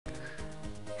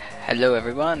Hello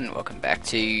everyone, welcome back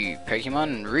to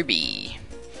Pokemon Ruby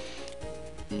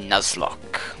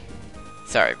Nuzlocke.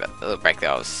 Sorry about the little break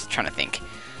there, I was trying to think.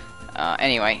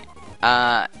 Anyway,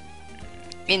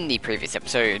 in the previous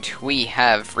episode, we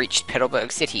have reached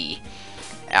Petalburg City.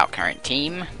 Our current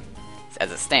team, as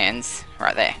it stands,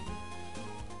 right there.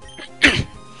 In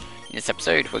this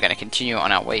episode, we're going to continue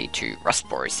on our way to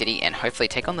Rustboro City and hopefully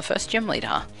take on the first gym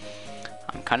leader.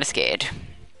 I'm kind of scared.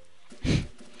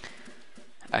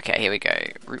 Okay, here we go.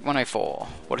 Route 104.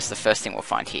 What is the first thing we'll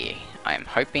find here? I am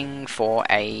hoping for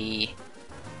a...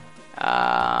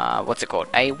 what's it called?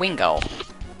 A Wingull.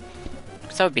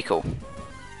 So that would be cool.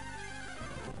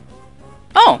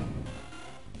 Oh!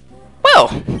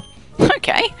 Well!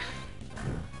 Okay.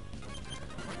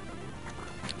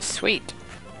 Sweet.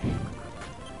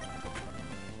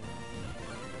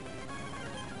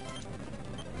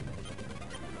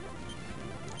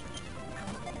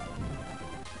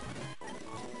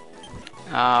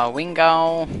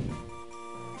 Wingull.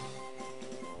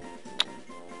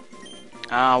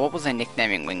 What was I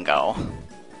nicknaming Wingull?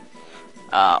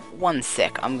 One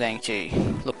sec, I'm going to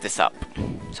look this up.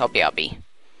 So BRB.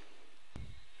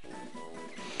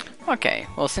 Okay,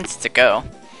 well since it's a girl,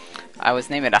 I was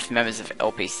named it after members of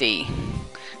LPC,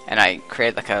 and I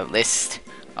created like a list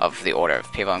of the order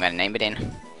of people I'm going to name it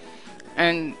in.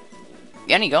 And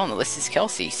the only girl on the list is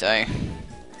Kelsey, so...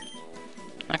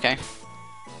 Okay.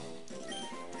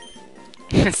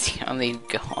 It's the only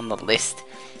girl on the list,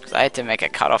 because I had to make a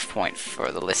cutoff point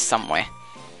for the list somewhere.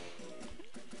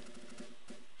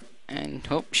 And,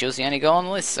 oh, she was the only girl on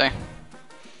the list, so...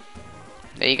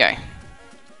 There you go.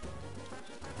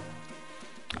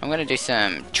 I'm going to do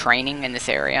some training in this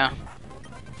area,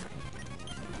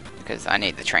 because I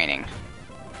need the training.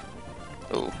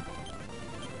 Ooh.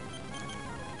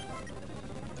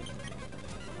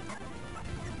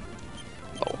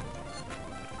 Oh.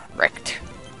 Wrecked.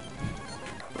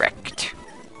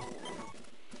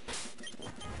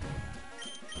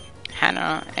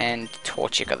 Hannah and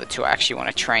Torchic are the two I actually want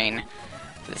to train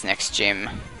for this next gym.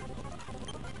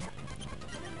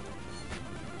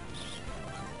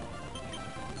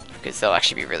 Because they'll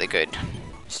actually be really good.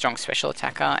 Strong special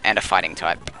attacker and a fighting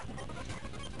type.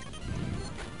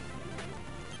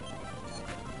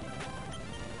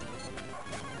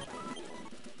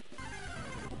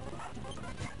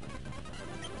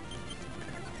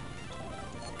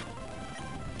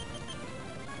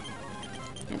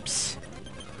 Oops.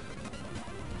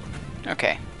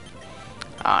 Okay.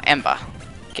 Ember.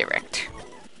 Get wrecked.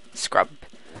 Scrub.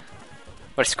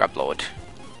 What a Scrub Lord.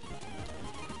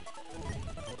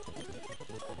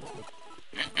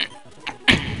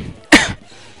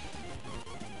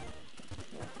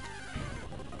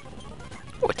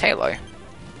 Oh, a Tailo.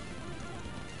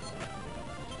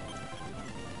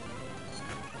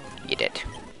 You did.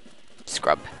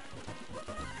 Scrub.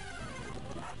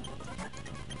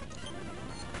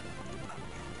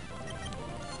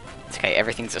 Okay,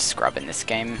 everything's a scrub in this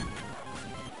game.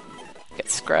 Get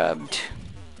scrubbed.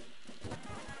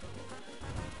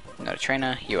 Not a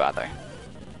trainer, you are though.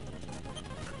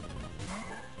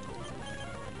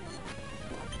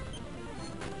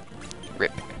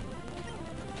 Rip.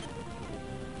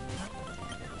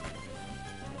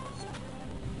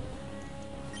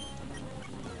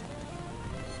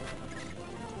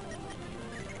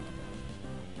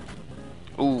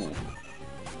 Ooh.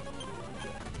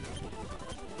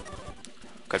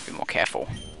 Gotta be more careful.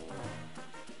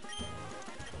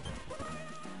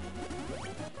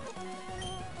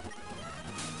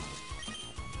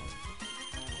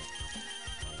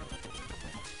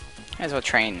 Might as well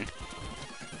train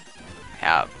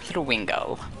our little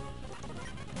Wingull.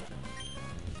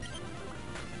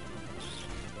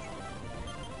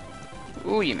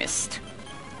 Ooh, you missed.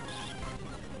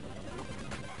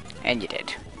 And you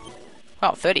did.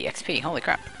 Wow, 30 XP, holy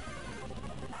crap.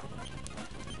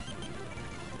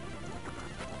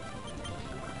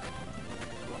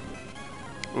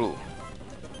 Ooh.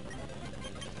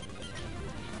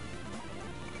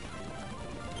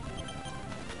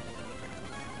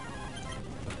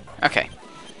 Okay.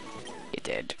 You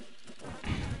did.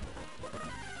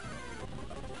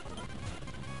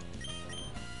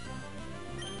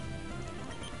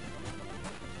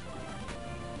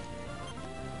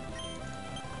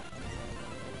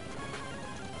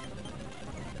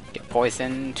 Get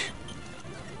poisoned.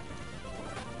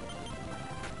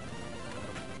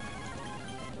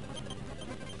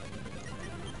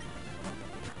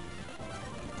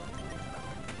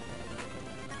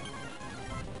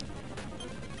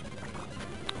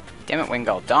 Damn it,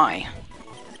 Wingull, die.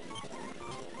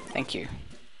 Thank you.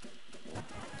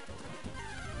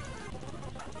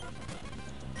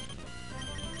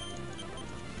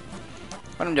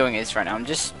 what I'm doing is right now, I'm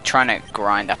just trying to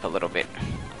grind up a little bit.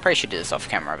 Probably should do this off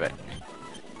camera, but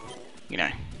you know.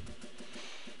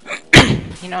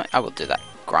 You know, I will do that.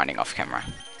 Grinding off camera.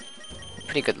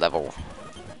 Pretty good level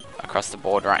across the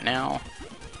board right now.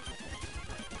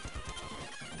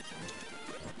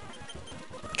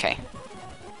 Okay.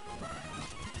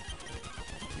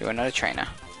 You are not a trainer.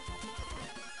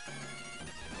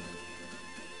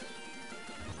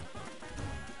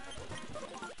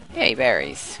 Yay,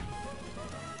 berries.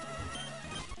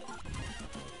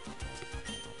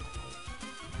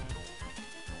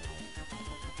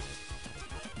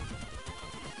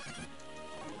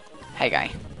 Hey,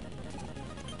 guy.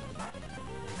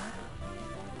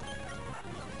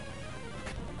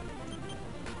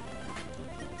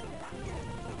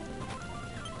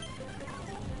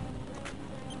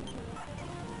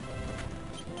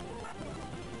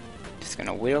 Just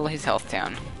gonna whittle his health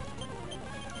down.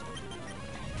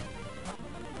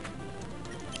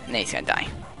 And then he's gonna die.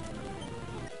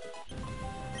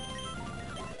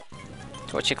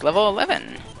 Torchic level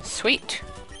 11. Sweet.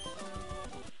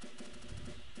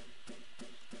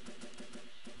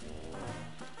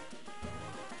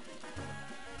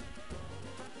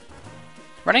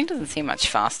 Running doesn't seem much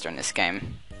faster in this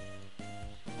game.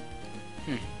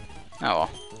 Oh well.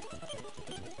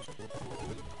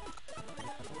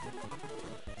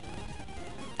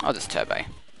 I'll just turbo.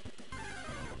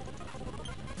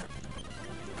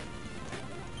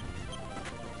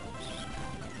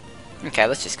 Okay,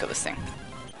 let's just kill this thing.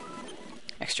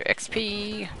 Extra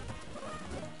XP.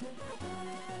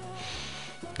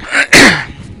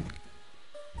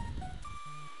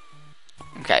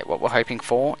 Okay, what we're hoping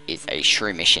for is a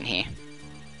shroom mission here.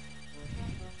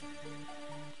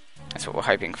 That's what we're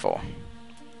hoping for.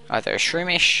 Either a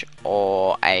shroomish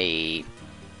or a...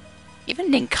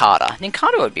 even Ninkata.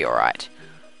 Ninkata would be alright.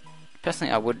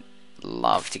 Personally, I would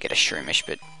love to get a shroomish,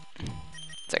 but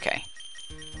it's okay.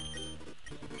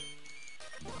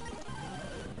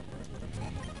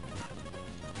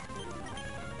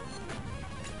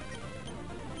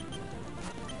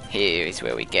 Here is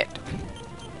where we get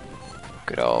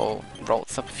good old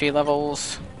rolls up a few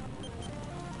levels.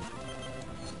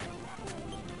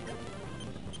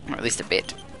 Or at least a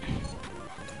bit.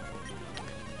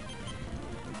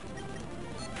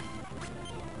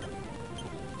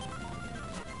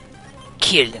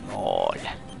 Kill them all.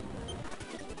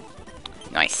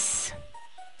 Nice.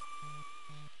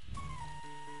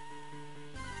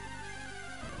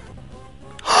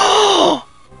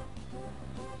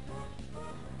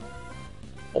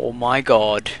 Oh my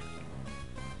god.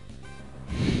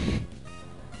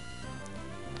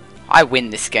 I win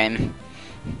this game.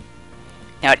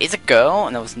 Now it is a girl,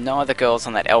 and there was no other girls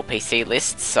on that LPC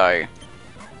list, so...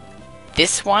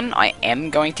 this one I am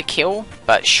going to kill,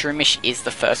 but Shroomish is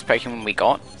the first Pokemon we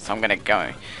got, so I'm gonna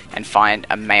go and find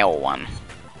a male one.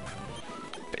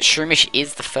 But Shroomish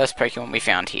is the first Pokemon we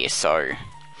found here, so...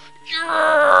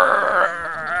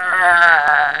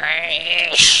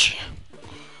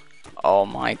 oh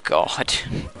my god.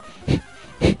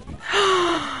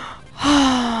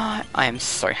 I am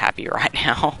so happy right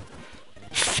now.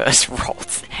 First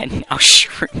rolls and now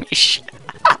Shroomish.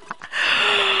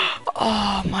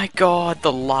 Oh my god,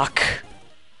 the luck.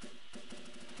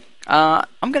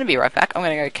 I'm gonna be right back. I'm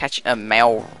gonna go catch a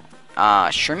male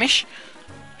Shroomish.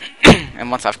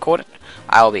 And once I've caught it,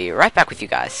 I'll be right back with you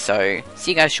guys. So,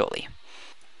 see you guys shortly.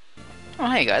 Oh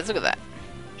hey guys, look at that.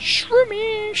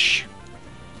 Shroomish!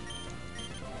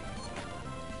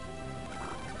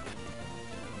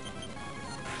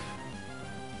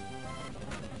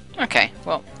 Okay,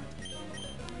 well,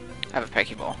 I have a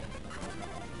Pokeball.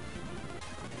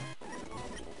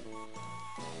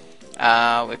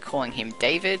 We're calling him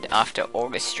David after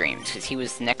August streams, because he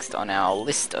was next on our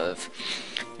list of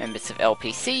members of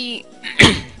LPC.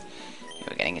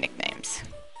 We're getting nicknames.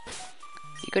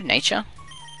 Is he good nature?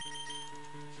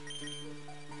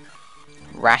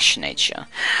 Rash nature.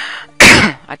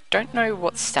 I don't know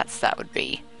what stats that would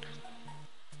be.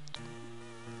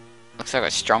 Looks like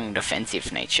a strong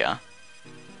defensive nature.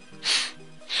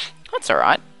 That's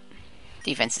alright.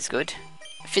 Defense is good.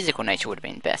 Physical nature would have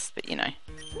been best, but you know.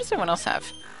 What does everyone else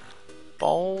have?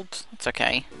 Bold? That's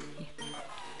okay.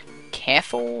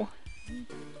 Careful?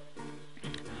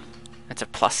 That's a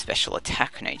plus special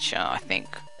attack nature, I think.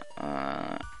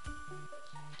 I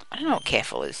don't know what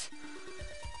careful is.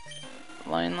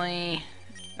 Lonely?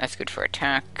 That's good for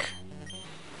attack.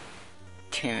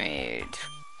 Timid.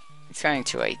 It's going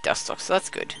to a Dustox, so that's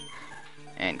good.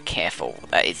 And careful,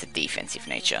 that is a defensive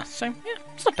nature. So, yeah,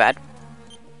 it's not bad.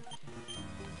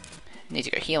 Need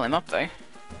to go heal him up, though.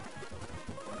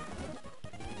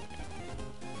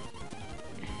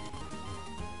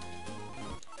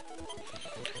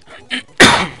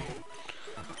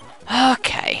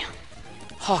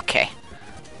 Okay.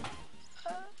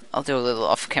 I'll do a little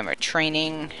off-camera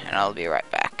training, and I'll be right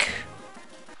back.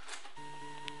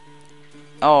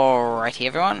 Alrighty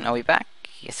everyone, are we back?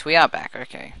 Yes, we are back,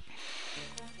 okay.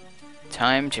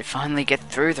 Time to finally get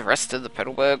through the rest of the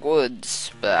Petalburg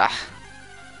Woods. Blah.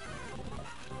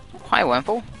 Hi,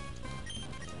 Wemple.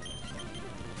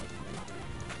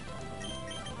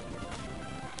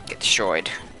 Get destroyed.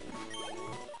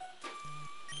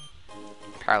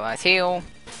 Paralyze heal.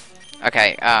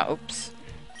 Okay, oops.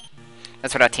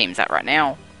 That's what our team's at right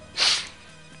now.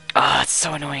 Ah, it's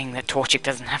so annoying that Torchic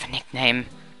doesn't have a nickname.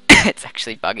 It's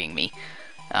actually bugging me.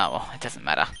 Oh, well, it doesn't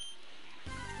matter.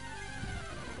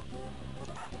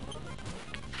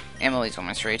 Emily's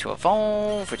almost ready to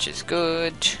evolve, which is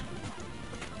good.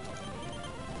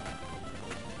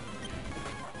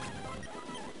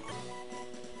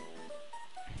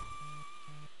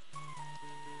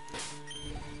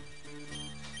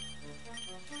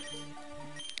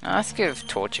 Let's give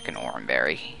Torchic an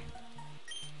Oranberry.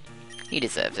 He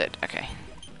deserves it. Okay.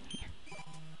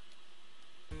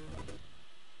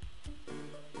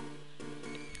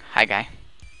 Hi, guy.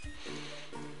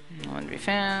 No one to be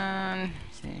found.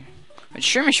 But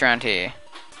Shroomish around here.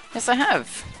 Yes, I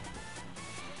have.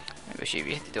 I wish you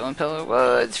hit the door in Petalburg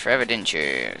Woods forever, didn't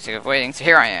you? Sick of waiting, so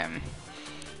here I am.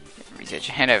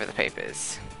 Researcher, hand over the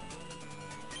papers.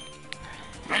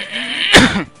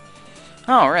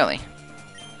 Oh, really?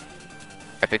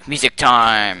 Epic music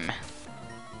time!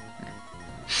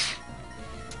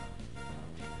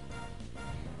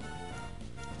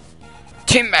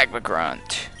 Team Magma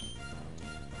Grunt!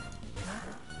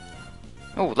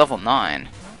 Oh, level 9.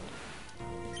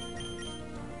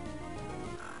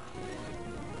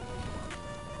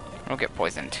 I'll get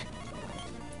poisoned.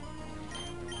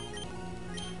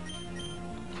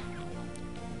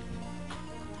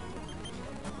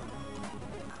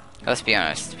 Let's be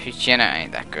honest, Puchena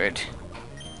ain't that good.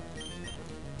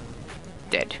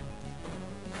 Dead.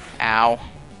 Ow.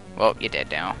 Well, you're dead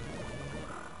now.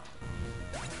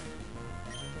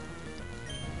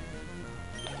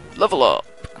 Level up!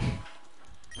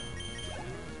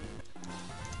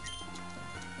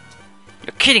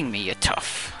 You're kidding me, you're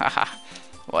tough. Haha.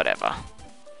 Whatever.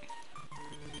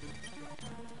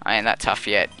 I ain't that tough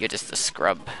yet, you're just a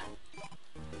scrub.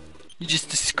 You're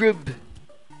just a scrub.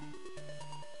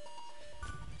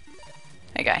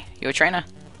 Hey guy, you a trainer?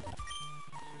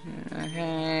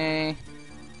 Okay.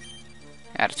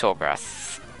 Out of tall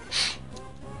grass.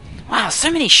 Wow,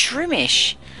 so many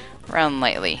Shroomish around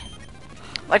lately.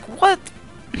 Like, what?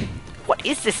 What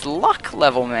is this luck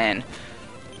level, man?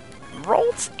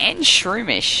 Rolls and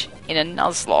Shroomish in a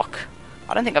Nuzlocke.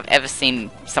 I don't think I've ever seen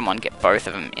someone get both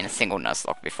of them in a single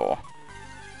Nuzlocke before.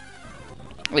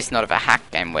 At least not of a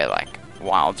hack game where, like,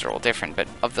 wilds are all different, but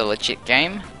of the legit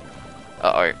game.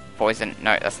 Uh-oh, poison.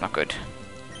 No, that's not good.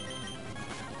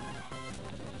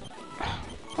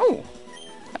 Oh,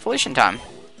 evolution time.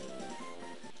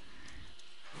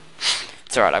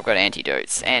 It's alright, I've got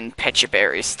antidotes and pecha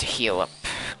berries to heal up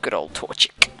good old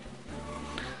Torchic.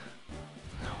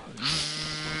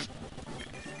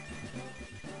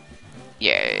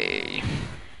 Yay.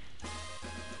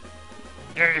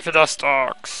 Yay for the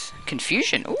stocks.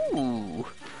 Confusion, ooh.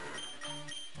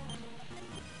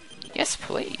 Yes,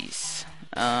 please.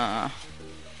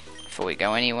 Before we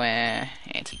go anywhere,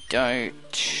 antidote.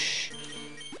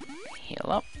 Heal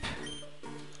up.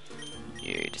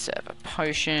 You deserve a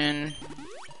potion.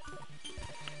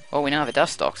 Well, we now have a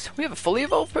Dustox. We have a fully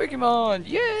evolved Pokemon!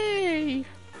 Yay!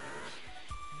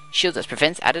 Shield that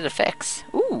prevents added effects.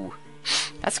 Ooh,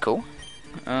 that's cool.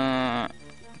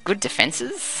 Good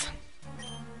defenses.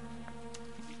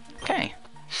 Okay.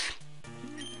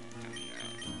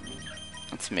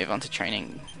 Let's move on to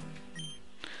training.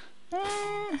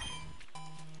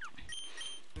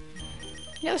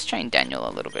 Yeah, let's train Daniel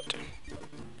a little bit.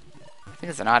 I think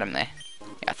there's an item there.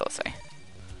 Yeah, I thought so.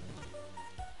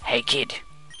 Hey, kid.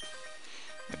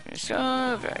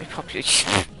 So very popular.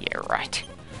 Yeah, right.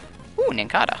 Ooh,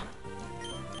 Ninkata.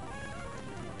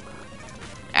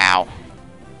 Ow.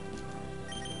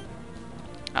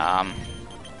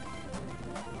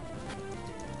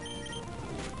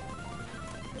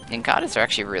 Ninkatas are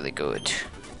actually really good.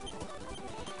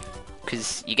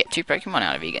 Because you get 2 Pokemon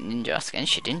out of it. You get Ninjask and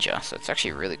Shedinja, so it's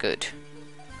actually really good.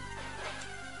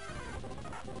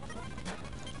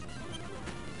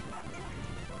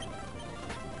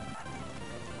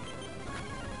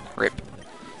 Rip.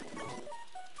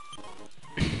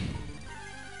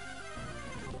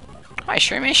 Hi,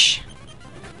 Shroomish.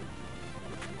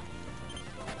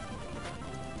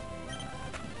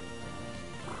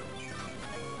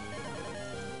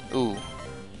 Ooh.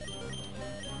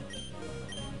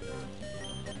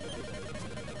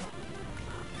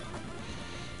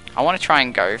 I want to try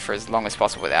and go for as long as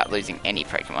possible without losing any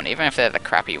Pokemon, even if they're the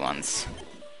crappy ones.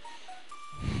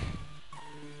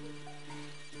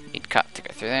 Need cut to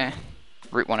go through there.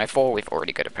 Route 104, we've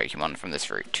already got a Pokemon from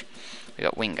this route. We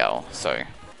got Wingull, so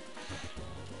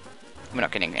we're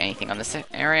not getting anything on this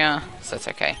area, so it's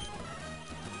okay.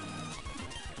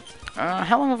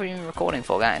 How long have we been recording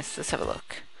for, guys? Let's have a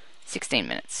look. 16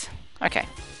 minutes. Okay.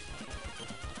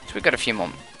 So we've got a few more,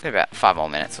 about 5 more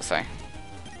minutes or so.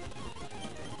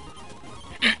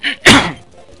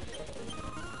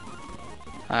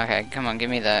 Okay, come on, give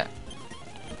me the,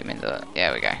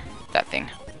 there we go, that thing.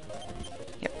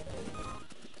 Yep.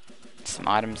 Some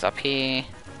items up here.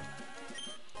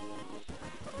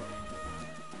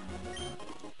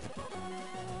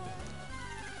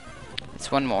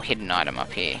 There's one more hidden item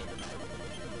up here.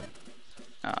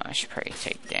 I should probably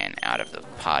take Dan out of the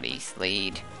party's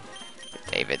lead. Put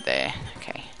David there,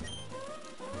 okay.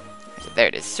 So there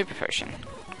it is, Super Potion.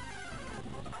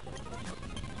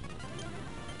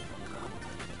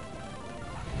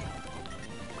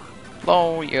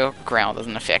 Lol, your growl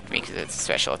doesn't affect me because it's a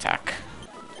special attack.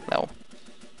 Lol.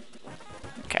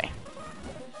 Okay.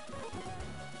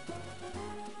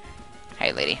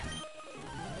 Hey, lady.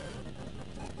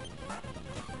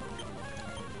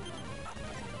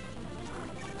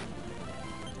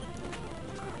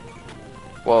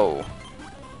 Whoa.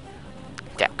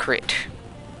 That crit.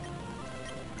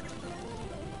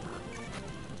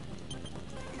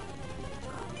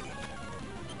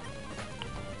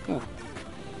 Ooh.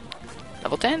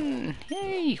 Level 10!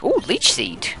 Yay! Ooh, Leech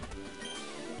Seed!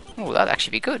 Ooh, that'd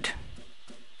actually be good.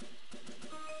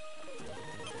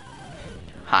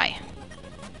 Hi.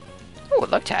 Ooh,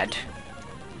 Lotad.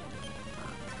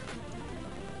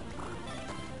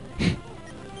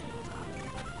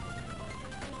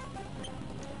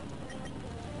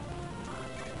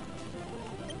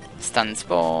 Stun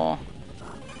Spore.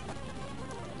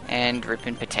 And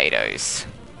Rippin' Potatoes.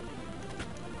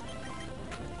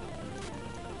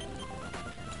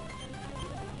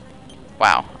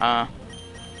 Wow, I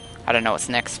don't know what's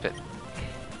next, but...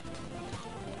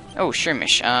 Oh,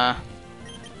 Shroomish,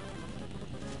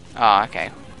 oh, okay.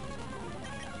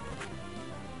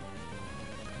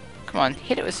 Come on,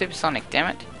 hit it with Supersonic,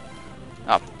 damn it.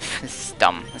 Oh, this is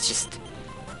dumb. Let's just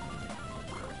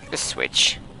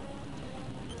switch.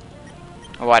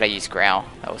 Oh, why'd I use Growl?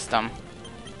 That was dumb.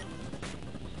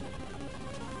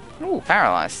 Ooh,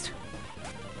 paralyzed.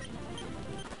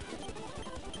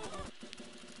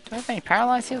 Do I have any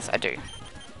paralyzed heals? I do.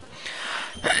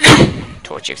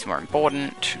 Torchic's more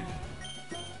important.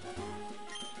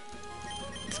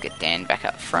 Let's get Dan back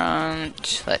up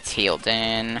front. Let's heal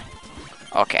Dan.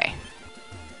 Okay.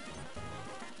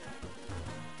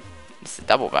 It's a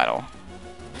double battle.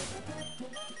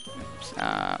 Oops,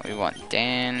 we want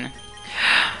Dan.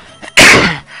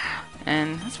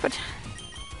 And let's put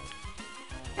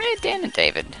Dan and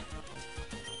David.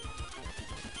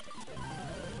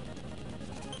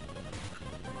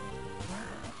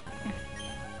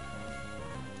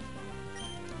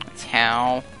 Let's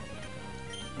Howl.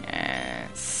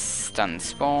 Stun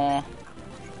Spore.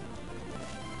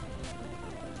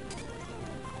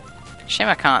 Shame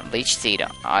I can't Leech Seed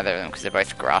either of them because they're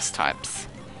both grass types.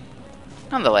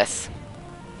 Nonetheless.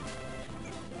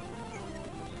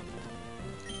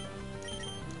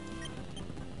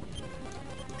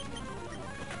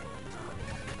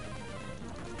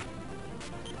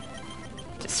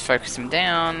 Just focus him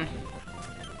down.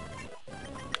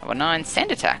 Level 9,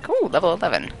 Sand Attack. Ooh, level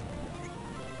 11.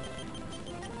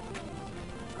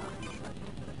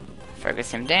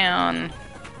 Focus him down.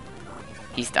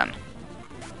 He's done.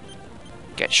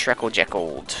 Get Shreckle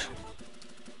Jeckled.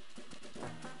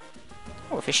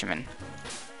 Oh, a fisherman.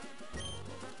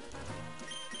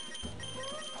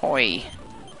 Hoi.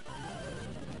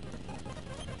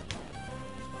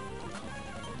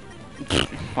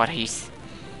 What are you...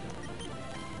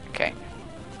 Okay.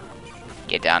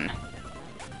 Get done.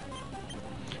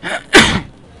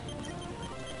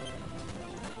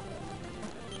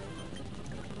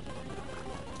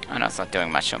 I know it's not doing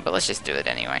much on, but let's just do it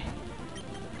anyway.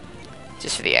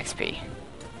 Just for the XP.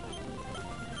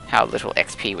 How little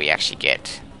XP we actually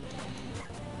get.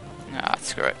 Ah,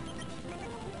 screw it.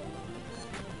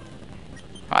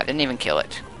 Oh, I didn't even kill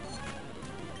it.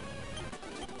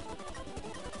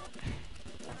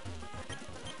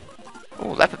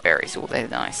 Ooh, leopard berries. Ooh, they're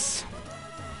nice.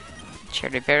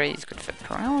 Cherry berries, good for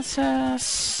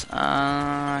paralysis. Give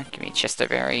me a chesto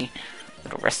berry.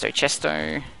 Little resto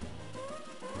chesto.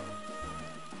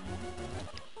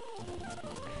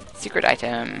 Secret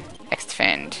item.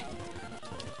 X-Defend.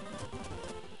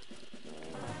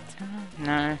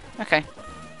 No. Okay.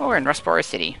 Well, we're in Rustboro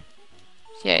City.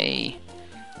 Yay.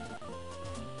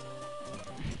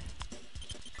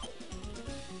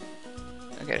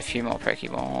 I'll get a few more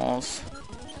Pokeballs.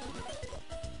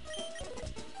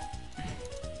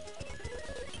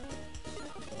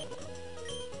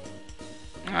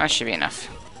 Oh, that should be enough.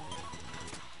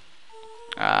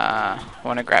 I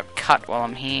want to grab Cut while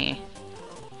I'm here.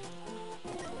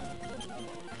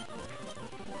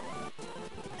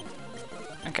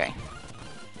 Okay.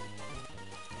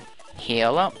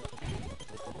 Heal up.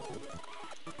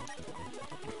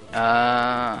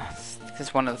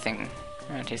 There's one other thing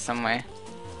around here somewhere.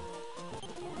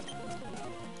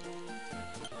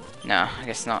 No, I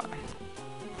guess not.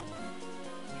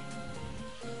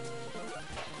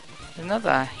 There's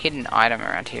another hidden item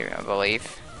around here, I believe.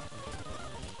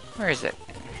 Where is it?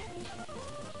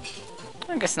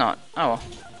 I guess not. Oh well.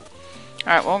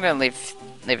 Alright, well I'm gonna leave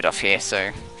it off here, so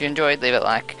if you enjoyed, leave it a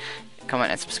like,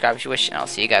 comment and subscribe if you wish, and I'll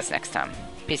see you guys next time.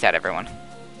 Peace out everyone.